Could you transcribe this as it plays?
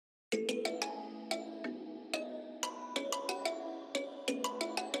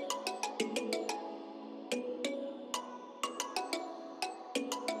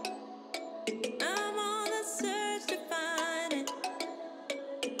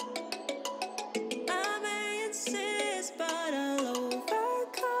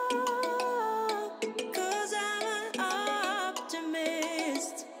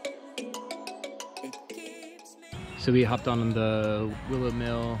So we hopped on the Willow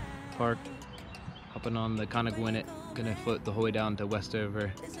Mill Park, hopping on the Conodoguinet, gonna float the whole way down to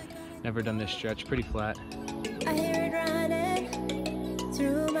Westover. Never done this stretch, pretty flat. I hear it running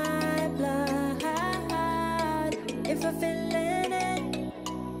through my blood. If I'm feeling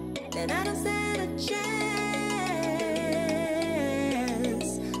it, then I don't stand a chance.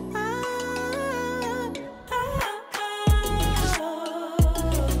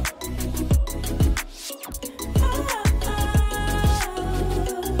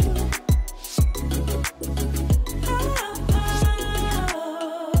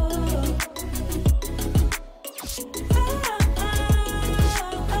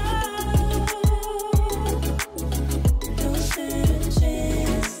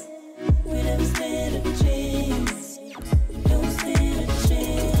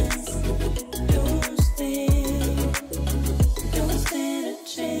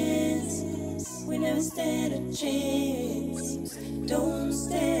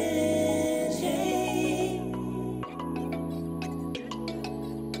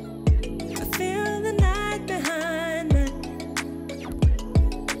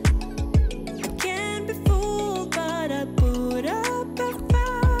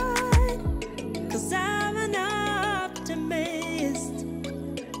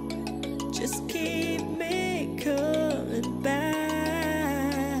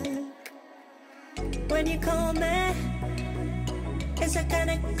 When you call me, it's a kind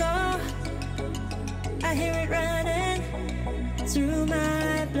of go. I hear it running through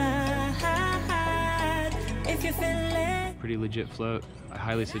my blood. If you feel it. Pretty legit float. I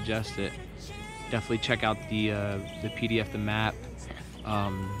highly suggest it. Definitely check out the PDF, the map.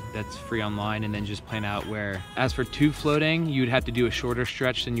 That's free online, and then just plan out where. As for tube floating, you'd have to do a shorter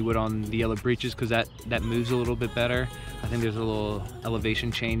stretch than you would on the yellow breeches because that moves a little bit better. I think there's a little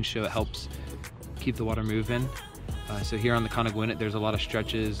elevation change, so it helps keep the water moving. So here on the Conodoguinet, there's a lot of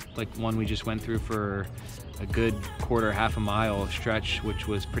stretches, like one we just went through for a good half a mile stretch, which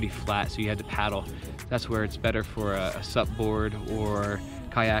was pretty flat, so you had to paddle. That's where it's better for a sup board or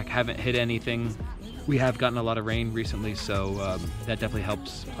kayak. Haven't hit anything. We have gotten a lot of rain recently, so that definitely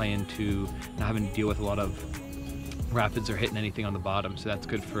helps play into not having to deal with a lot of rapids or hitting anything on the bottom, so that's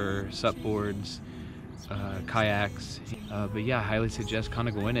good for sup boards, kayaks. But yeah, I highly suggest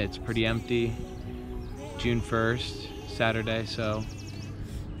Conodoguinet. It's pretty empty. June 1st, Saturday, so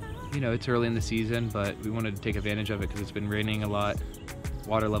you know it's early in the season, but we wanted to take advantage of it because it's been raining a lot.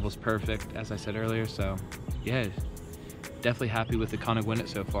 Water level's perfect, as I said earlier, so yeah, definitely happy with the Conodoguinet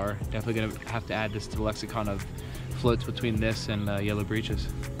so far. Definitely gonna have to add this to the lexicon of floats between this and yellow breeches.